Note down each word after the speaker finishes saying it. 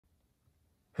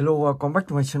Hello, welcome back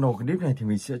to my channel. Cái clip này thì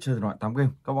mình sẽ chơi thể loại 8 game.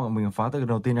 Các bạn mình phá từ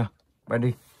đầu tiên nha.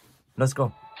 Bendy, let's go.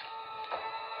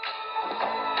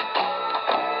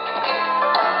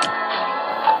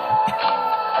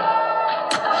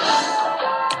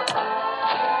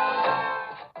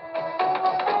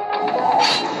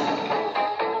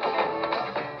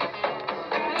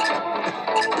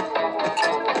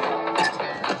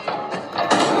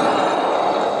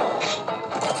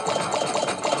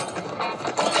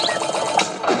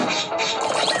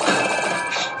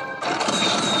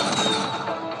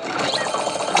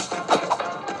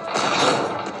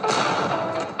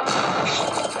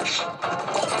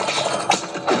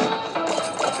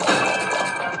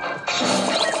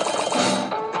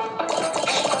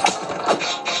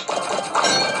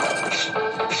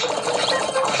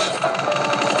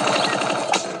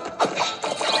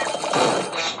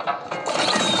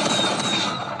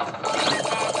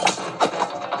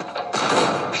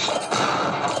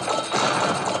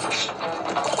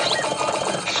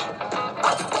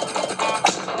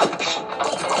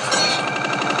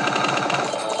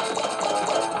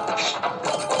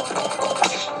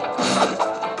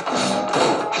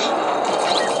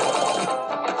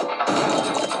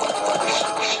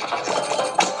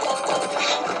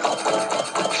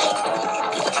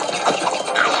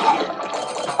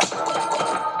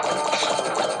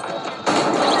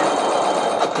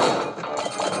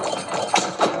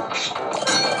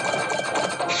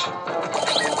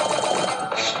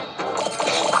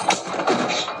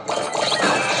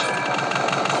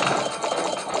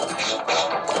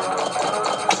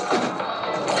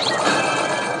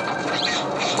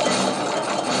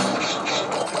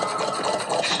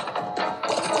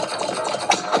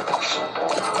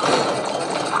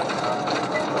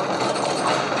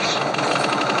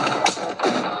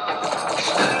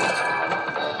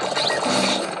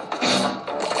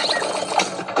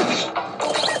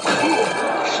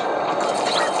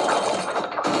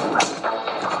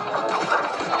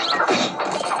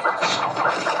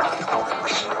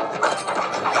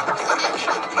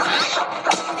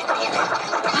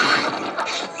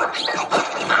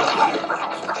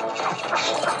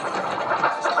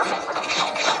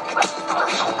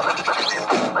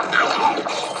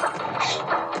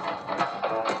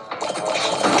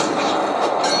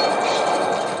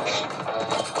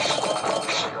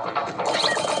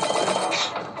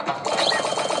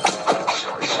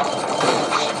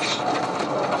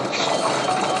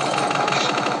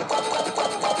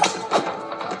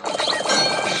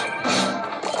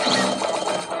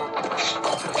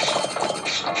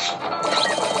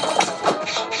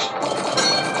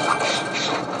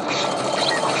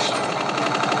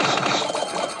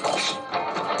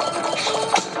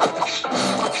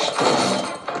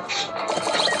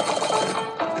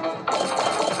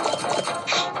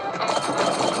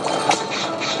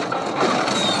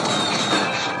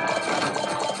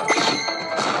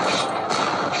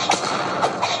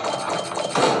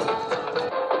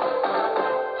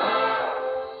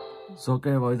 Rồi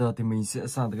ok, bây giờ thì mình sẽ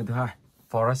sang tới cái thứ hai,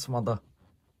 Forest Monster.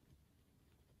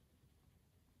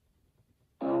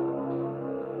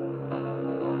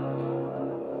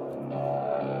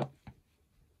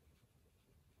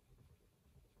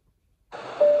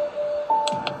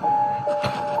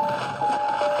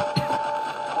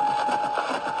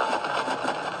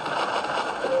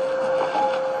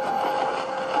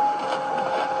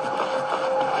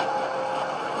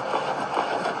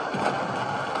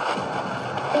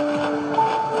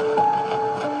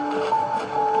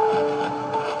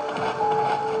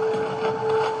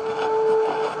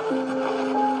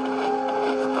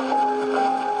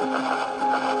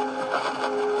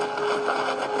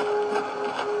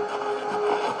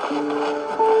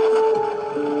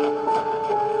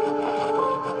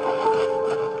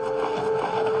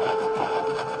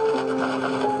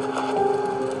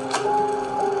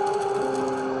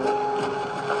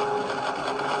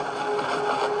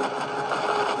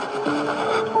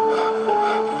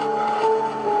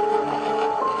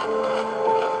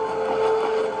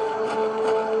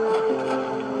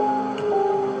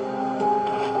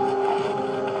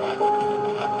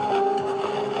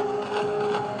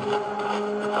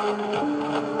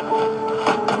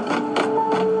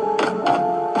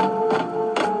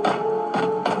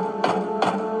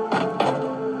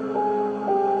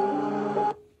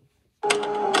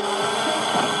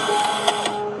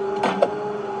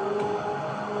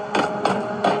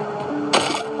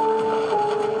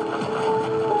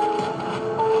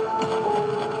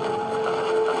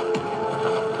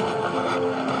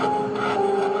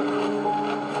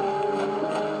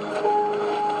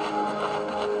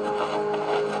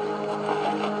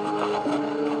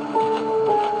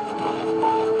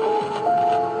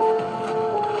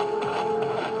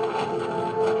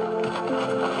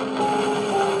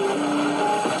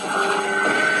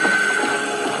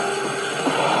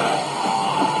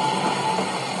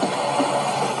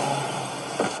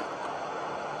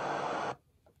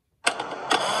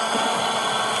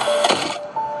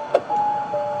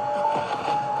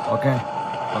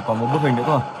 còn một bức hình nữa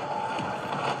thôi.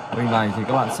 Hình này thì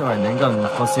các bạn sẽ phải đến gần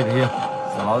con Siren,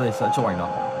 sau đó thì sẽ chụp ảnh nó.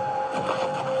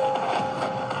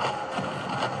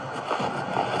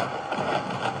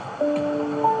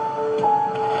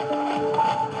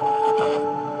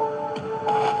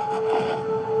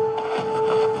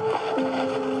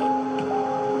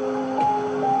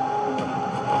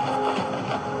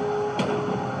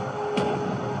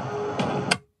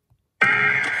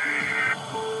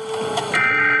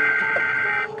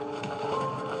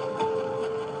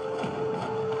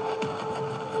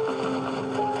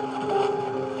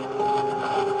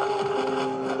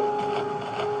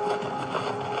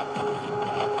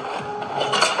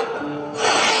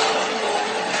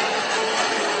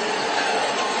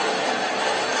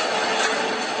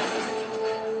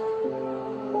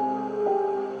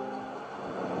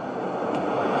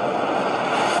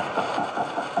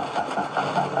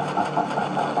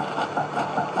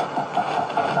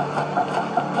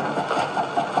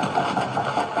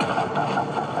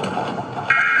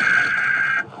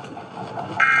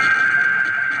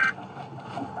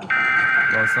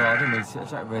 Rồi sau đó thì mình sẽ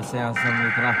chạy về xe xem như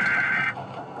thế nào.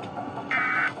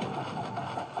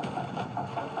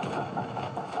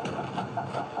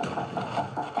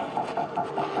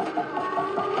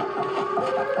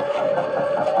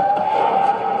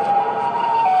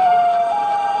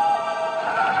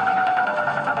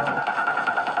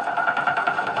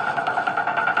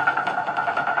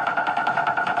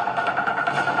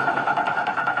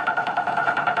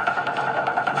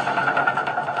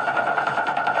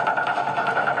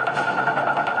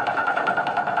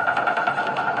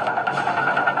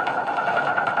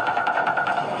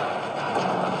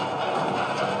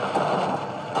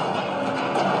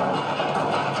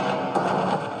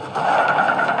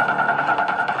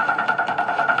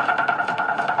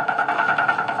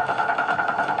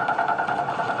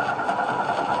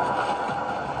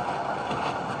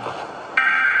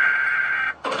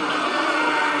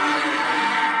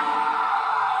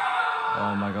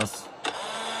 Oh my gosh.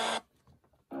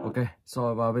 Ok,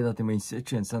 rồi và bây giờ thì mình sẽ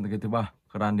chuyển sang cái thứ ba,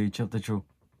 Bendy Chapter 2.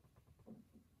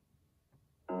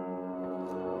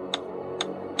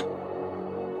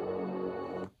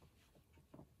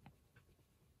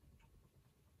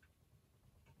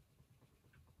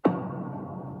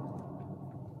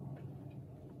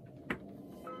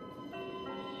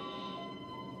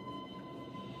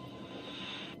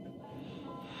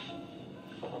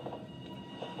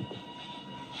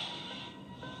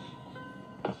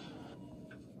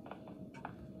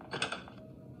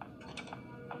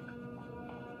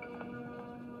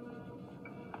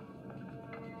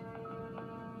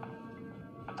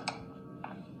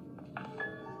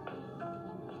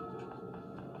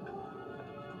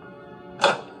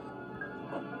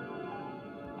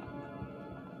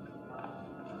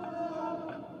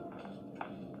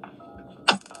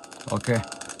 Ok.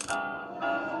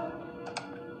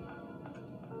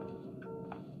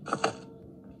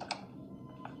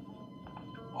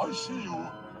 I see you.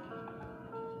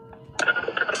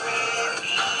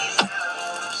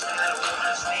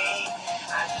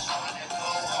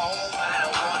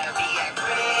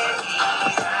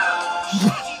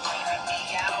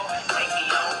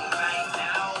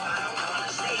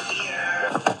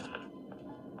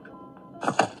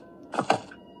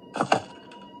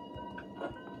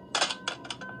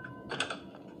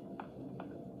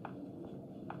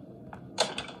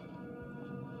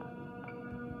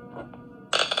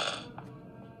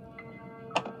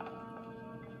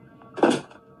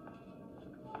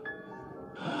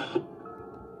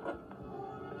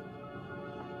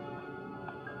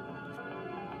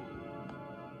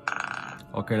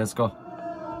 Okay, let's go.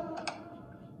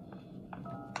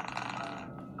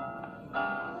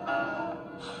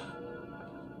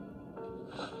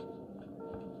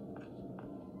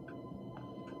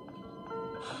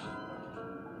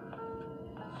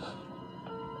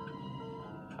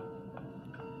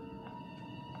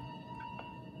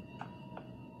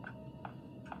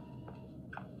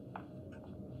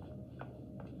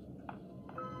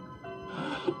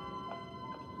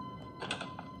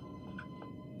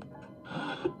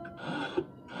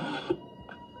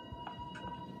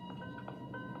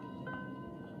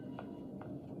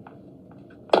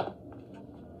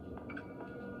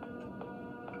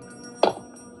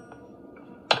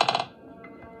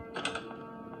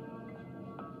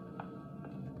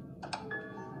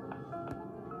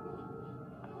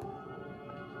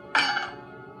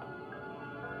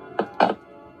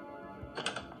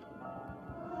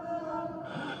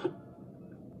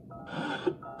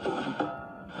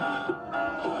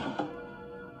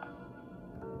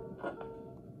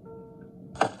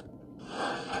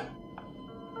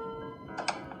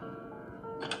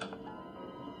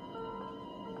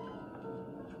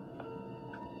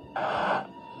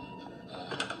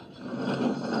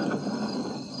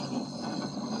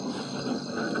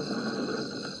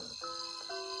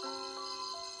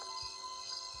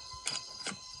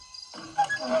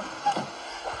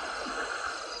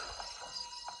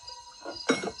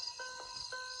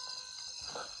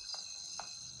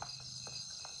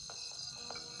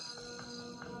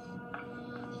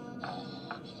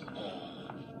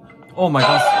 Oh my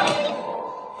god.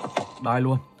 Đai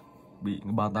luôn. Bị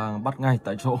bà ta bắt ngay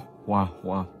tại chỗ. Wow,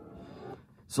 wow.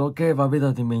 Rồi ok, và bây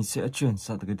giờ thì mình sẽ chuyển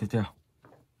sang cái tiếp theo.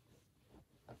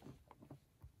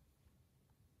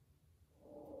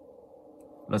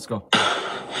 Let's go.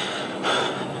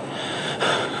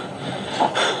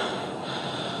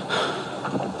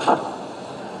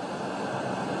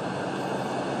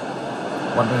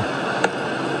 One day.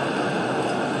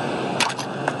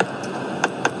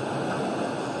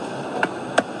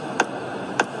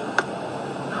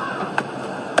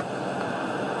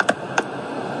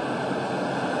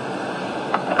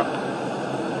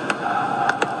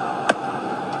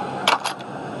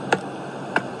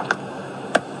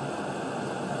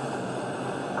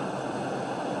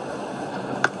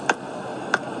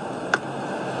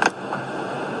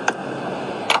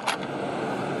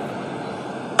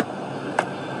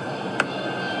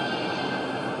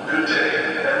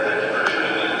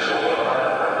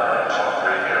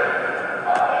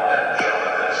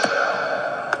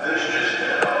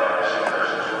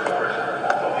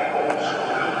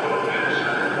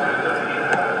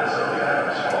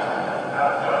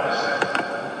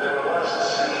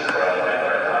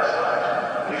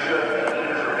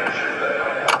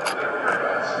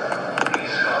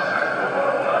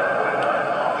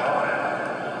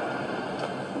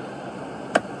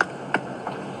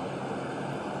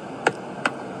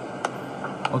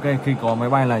 Ok, khi có máy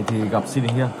bay này thì gặp Siren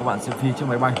here, các bạn sẽ phi chiếc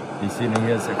máy bay thì Siren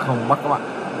here sẽ không bắt các bạn.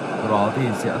 Từ đó thì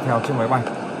sẽ theo chiếc máy bay.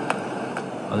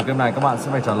 Ở game này các bạn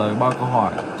sẽ phải trả lời 3 câu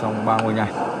hỏi trong 3 ngôi nhà.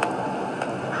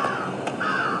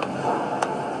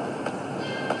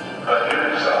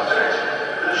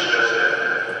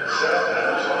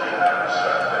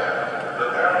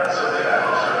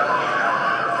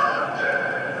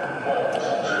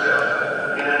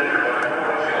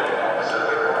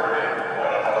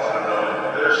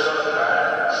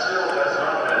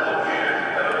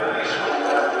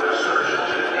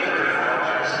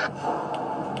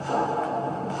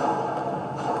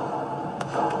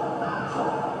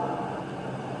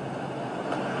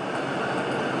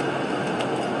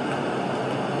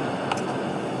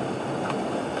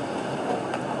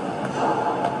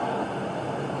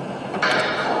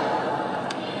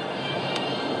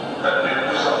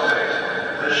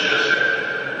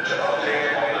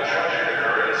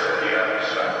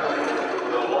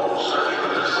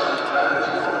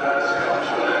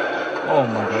 Oh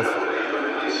my god.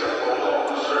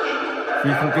 Phi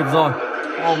không kịp rồi.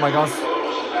 Oh my god.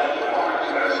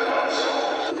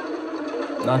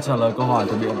 Đang trả lời câu hỏi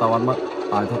thì bị ông ta bắn mất.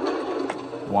 Tài thật.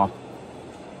 Wow.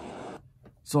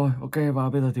 Rồi, ok, và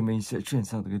bây giờ thì mình sẽ chuyển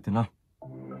sang cái thứ 5.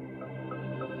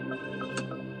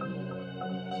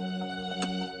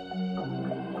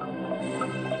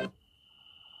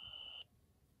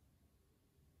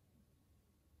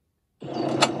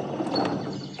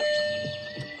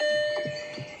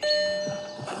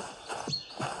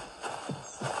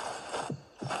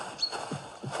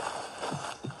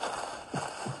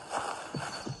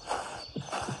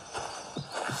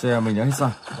 Xe mình đã hết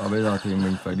xăng và bây giờ thì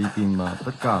mình phải đi tìm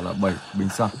tất cả là 7 bình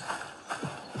xăng.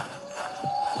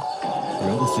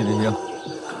 Tiếng của Siren here.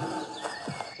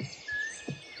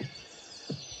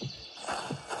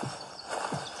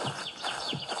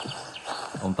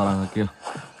 Ông ta đang ở kia.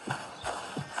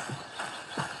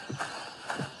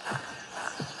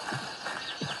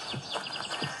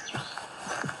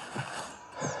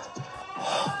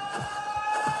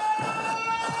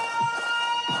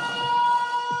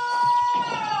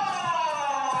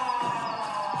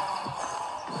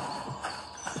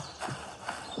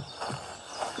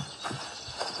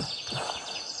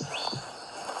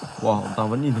 Wow, ông ta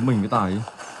vẫn nhìn thấy mình với Tài ấy.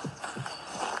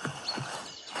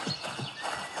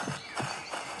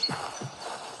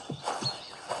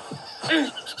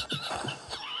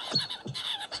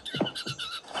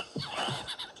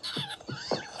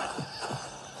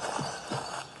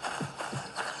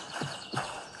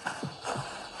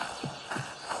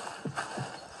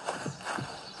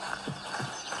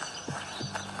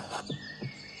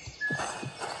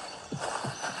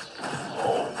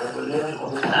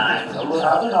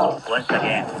 Once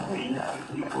again.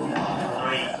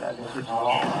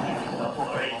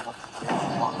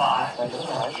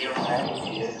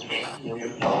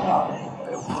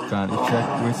 Can you check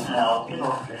please?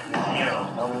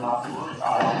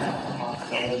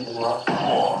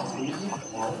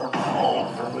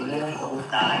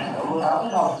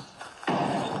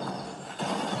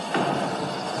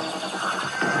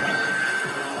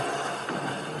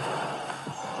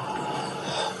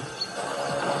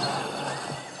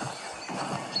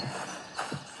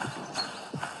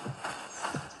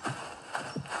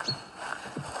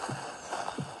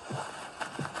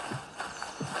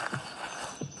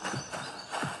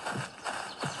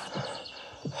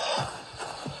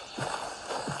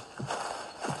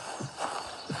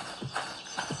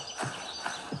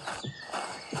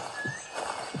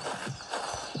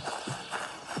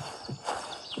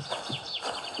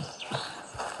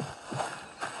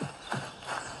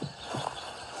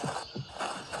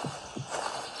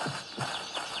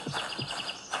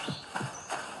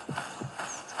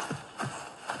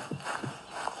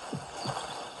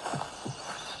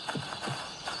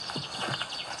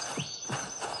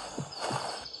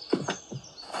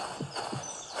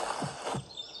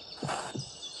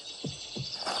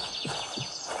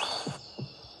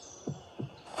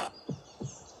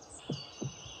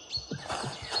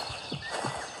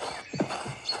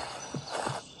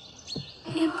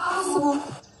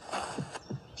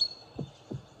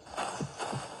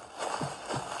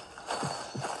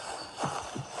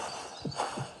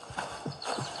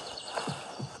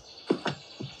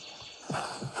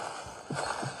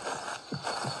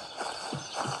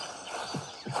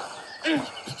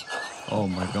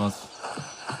 god.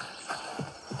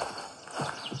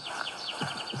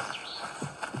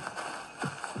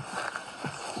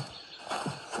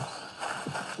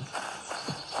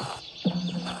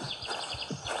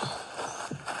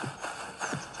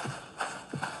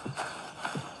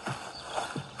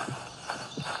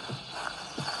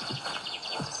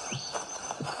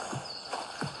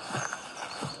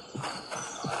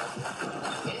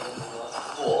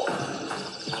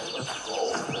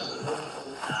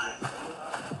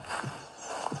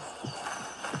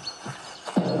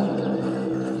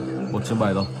 Trên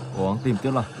 7 rồi, cố gắng tìm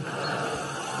tiếp nào.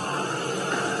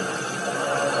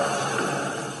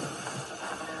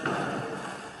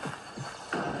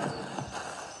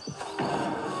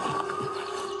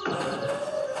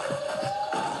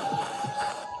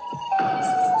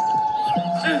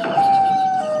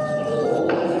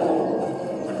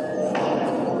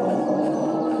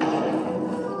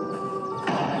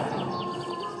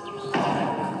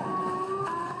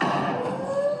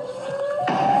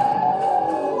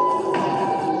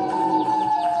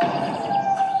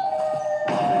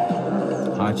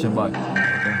 Trên 7.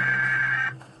 Okay.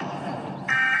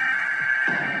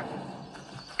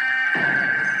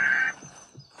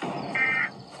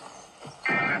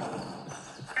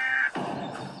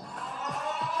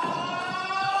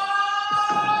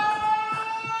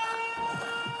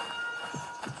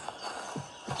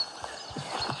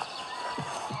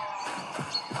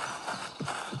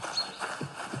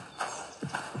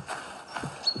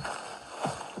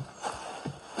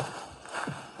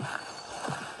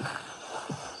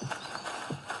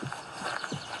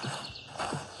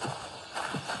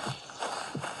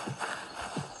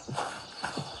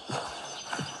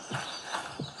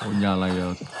 Ngôi nhà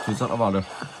này chưa chắc đã vào được.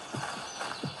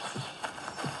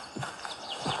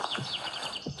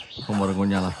 Không vào được ngôi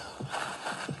nhà này.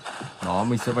 Đó,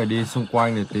 mình sẽ phải đi xung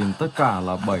quanh để tìm tất cả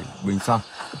là 7 bình xăng.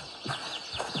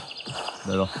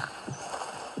 Đây rồi.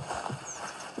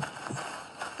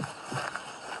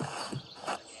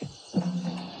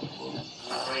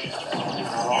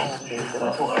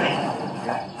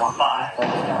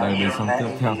 Đây bình xăng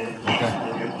tiếp theo. Ok.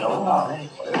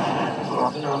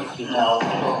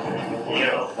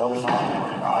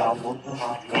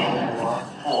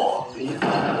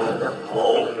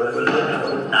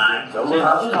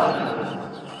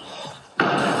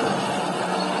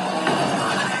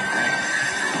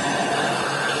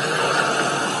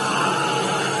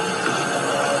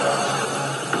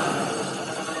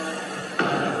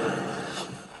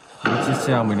 Chiếc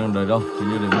xe mình đang đợi đâu, hình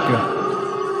như để bên kia.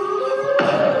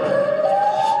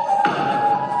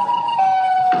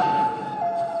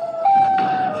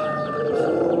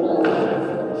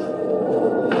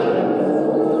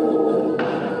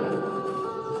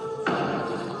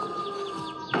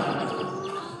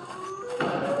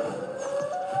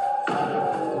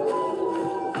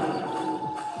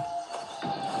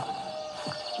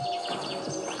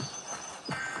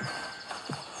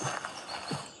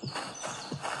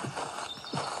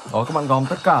 Đó, các bạn gom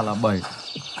tất cả là 7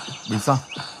 bình xăng.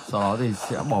 Sau đó thì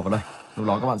sẽ bỏ vào đây. Lúc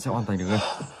đó các bạn sẽ hoàn thành được game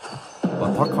và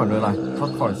thoát khỏi nơi này, thoát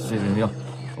khỏi Siren.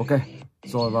 Ok.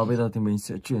 Rồi và bây giờ thì mình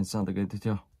sẽ chuyển sang tới game tiếp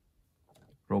theo,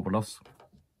 Roblox.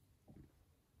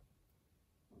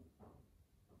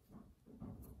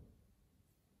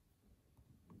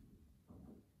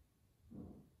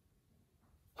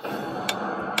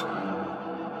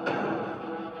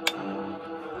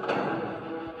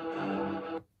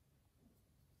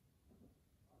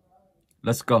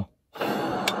 Let's go.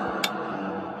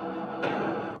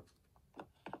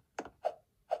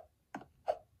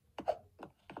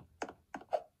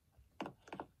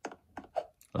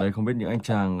 Ở đây không biết những anh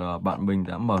chàng bạn mình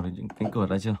đã mở được những cánh cửa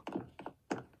ra chưa?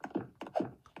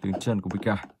 Tiếng chân của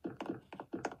Pika.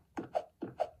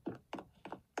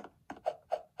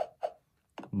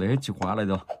 Đấy, hết chìa khóa đây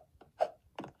rồi.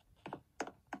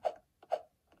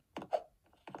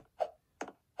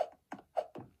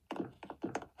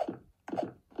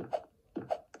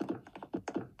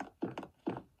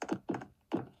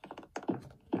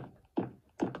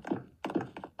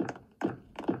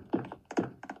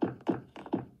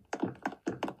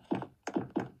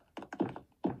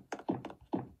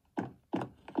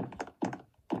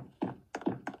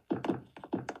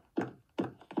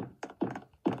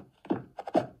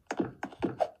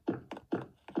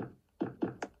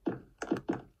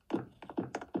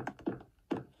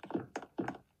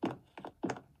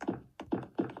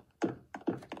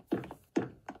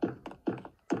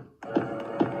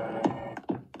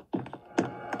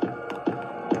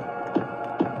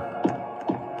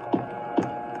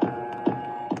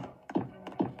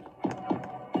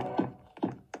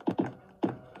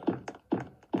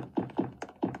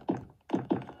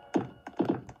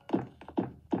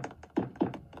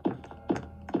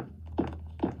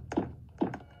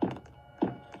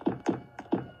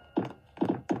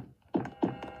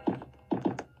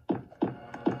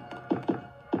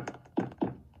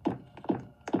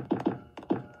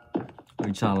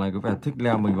 Anh chàng này có vẻ thích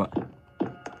leo mình vậy.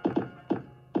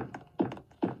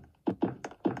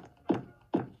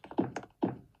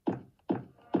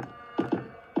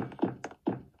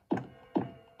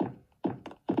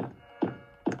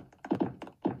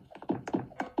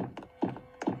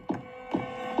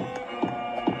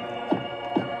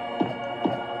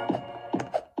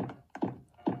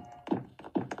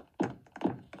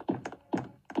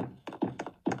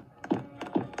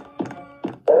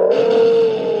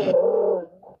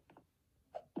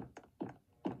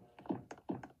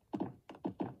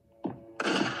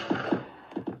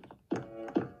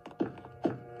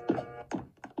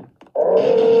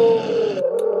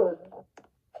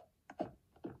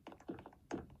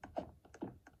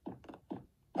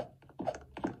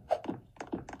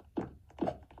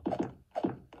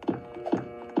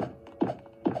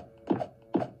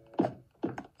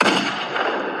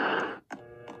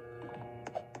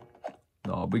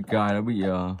 Đó, Big Guy đã bị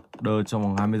đơ trong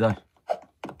vòng 20 giây.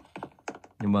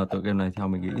 Nhưng mà tựa game này theo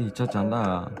mình nghĩ thì chắc chắn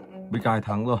là Big Guy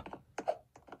thắng rồi.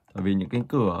 Tại vì những cánh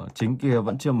cửa chính kia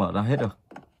vẫn chưa mở ra hết được.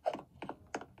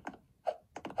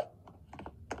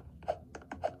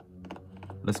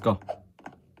 Let's go.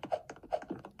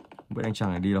 Không biết anh chàng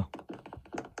này đi đâu.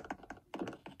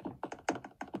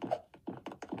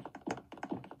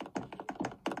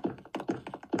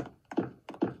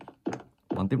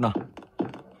 Bắn tiếp nào.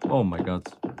 Oh my god.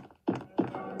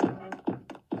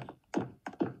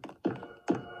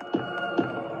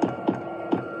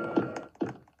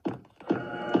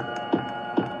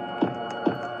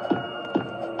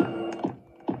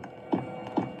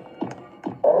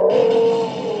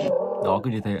 Đó, cứ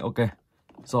như thế, ok.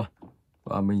 Rồi,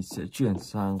 và mình sẽ chuyển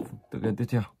sang tựa game tiếp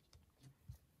theo.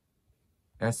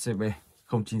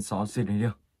 SCP-096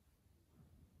 Siren.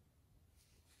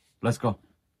 Let's go.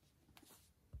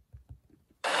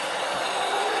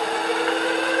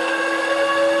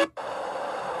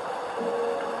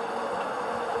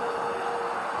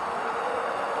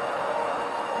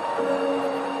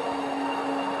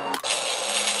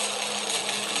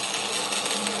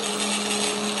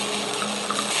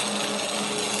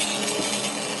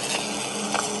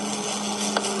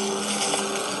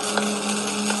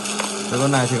 Với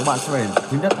con này thì các bạn sẽ phải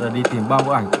thứ nhất là đi tìm 3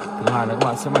 bức ảnh, thứ hai là các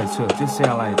bạn sẽ phải sửa chiếc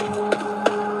xe này.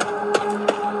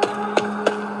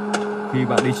 Khi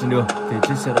bạn đi trên đường thì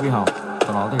chiếc xe đã bị hỏng,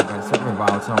 sau đó thì bạn sẽ phải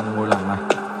vào trong ngôi làng này,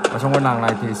 và trong ngôi làng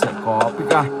này thì sẽ có Big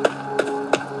Guy,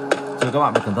 cho các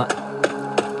bạn phải cẩn thận.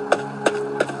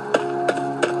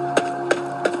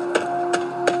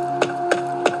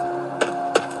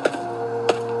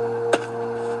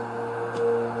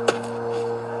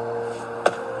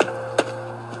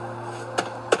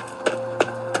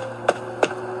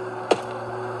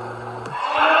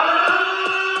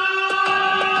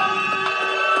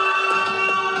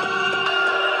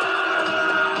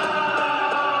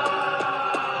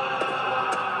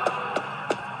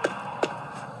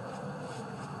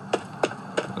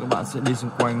 Các bạn sẽ đi xung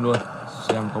quanh luôn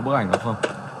xem có bức ảnh nào không.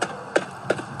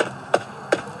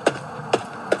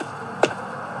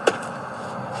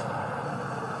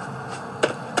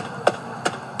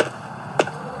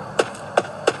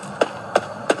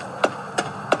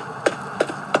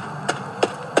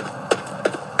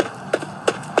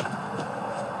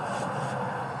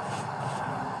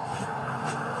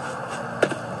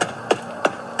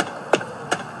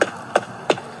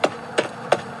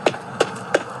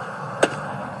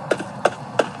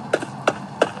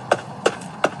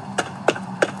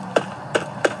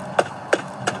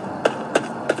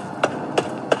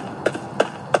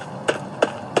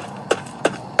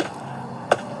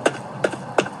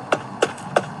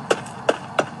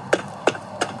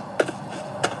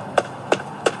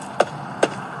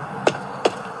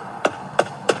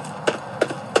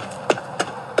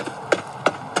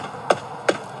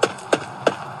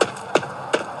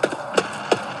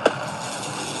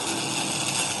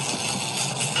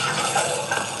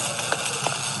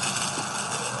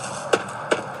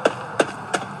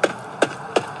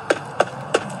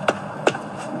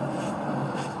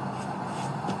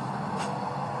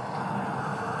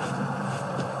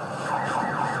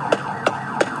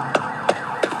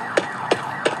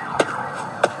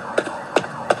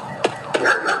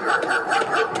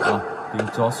 Tiếng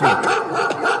chó sủa.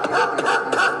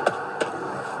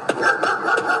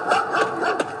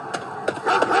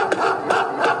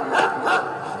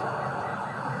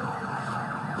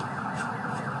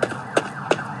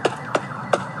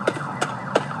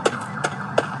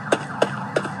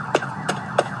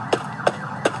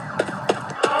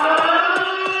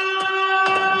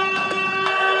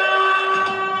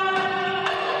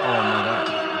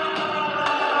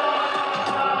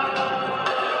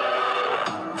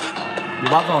 Bị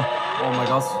bắt rồi. Oh my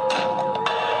god.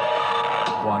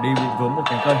 Quả đi bị vướng một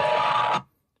cành cây.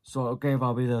 Rồi ok,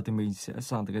 và bây giờ thì mình sẽ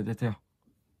sang tới cái tiếp theo.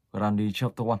 Grandy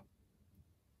chapter 1.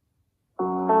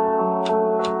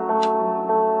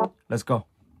 Let's go.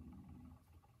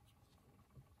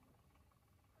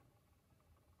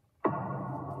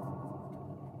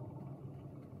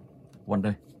 One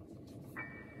day.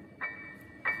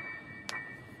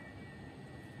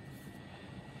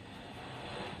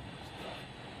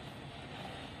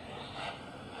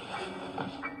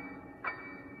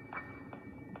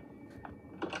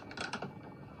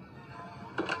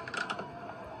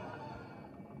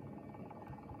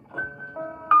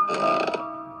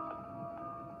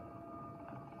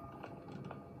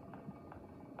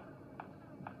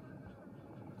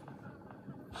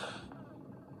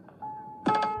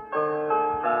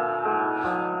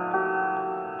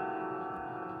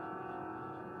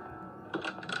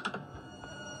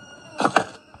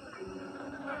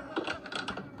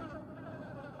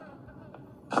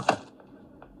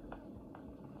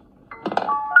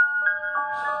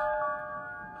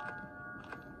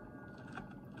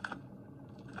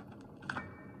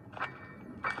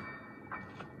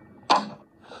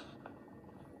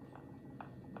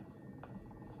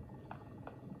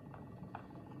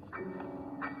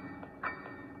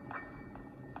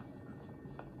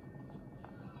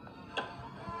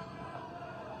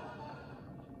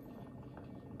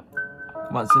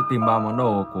 Các bạn sẽ tìm 3 món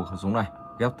đồ của khẩu súng này,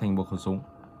 ghép thành một khẩu súng.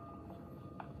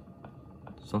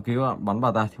 Sau khi các bạn bắn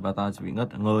bà ta thì bà ta sẽ bị ngất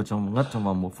trong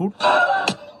vòng 1 phút.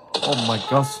 Oh my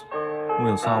god. Không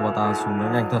hiểu sao bà ta súng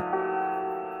nó nhanh thật.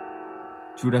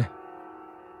 Chú đây.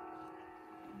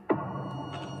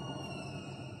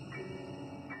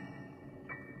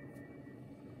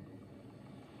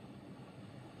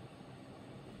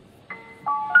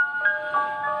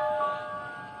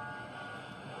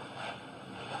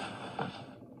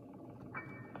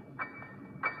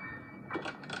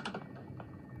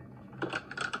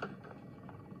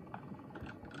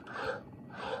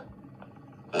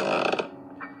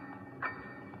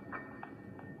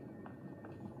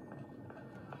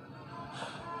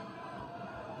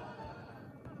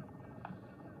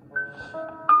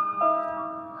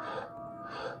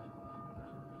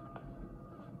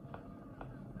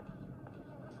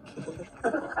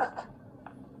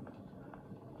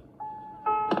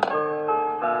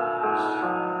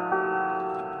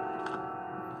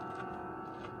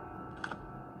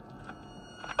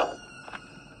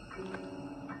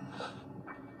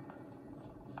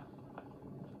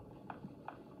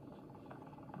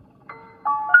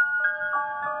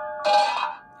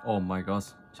 Oh my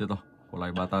god, chết rồi. Có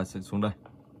lẽ bà ta sẽ xuống đây.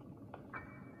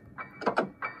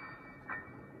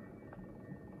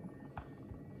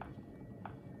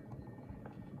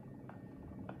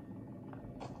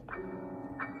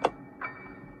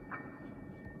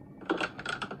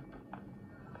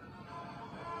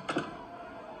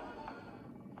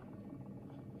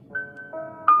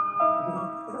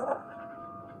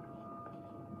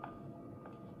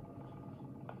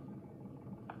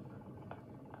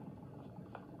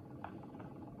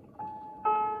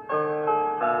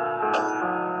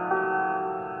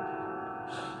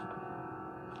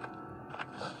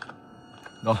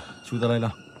 Rồi, chui ra đây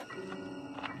nào.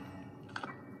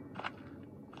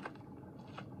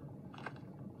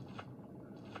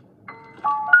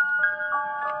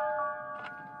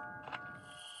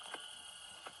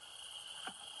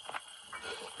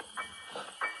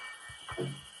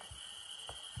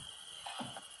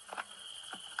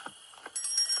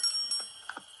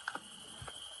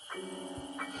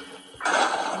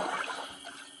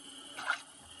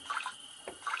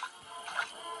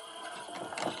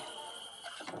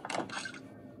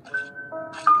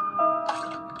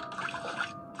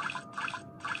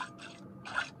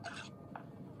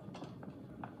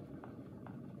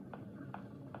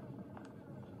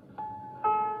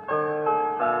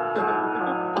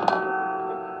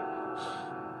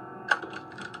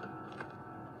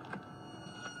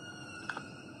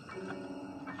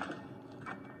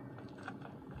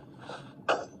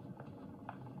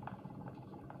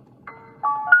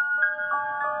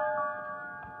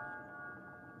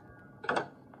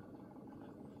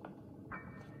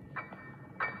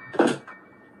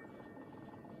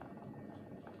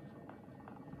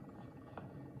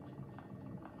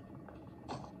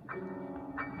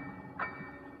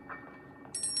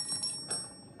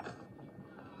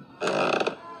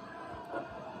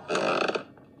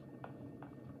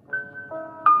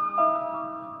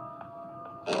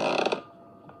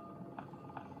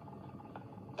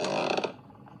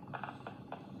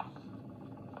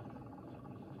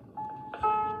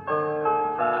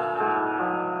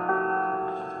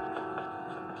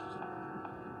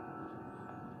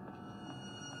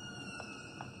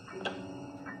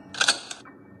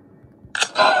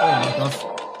 Oh my God.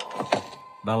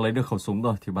 Đang lấy được khẩu súng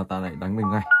rồi thì bà ta lại đánh mình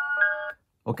ngay.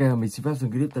 Ok, mình xin phép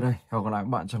dừng clip tới đây. Hẹn gặp lại các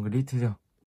bạn trong clip tiếp theo.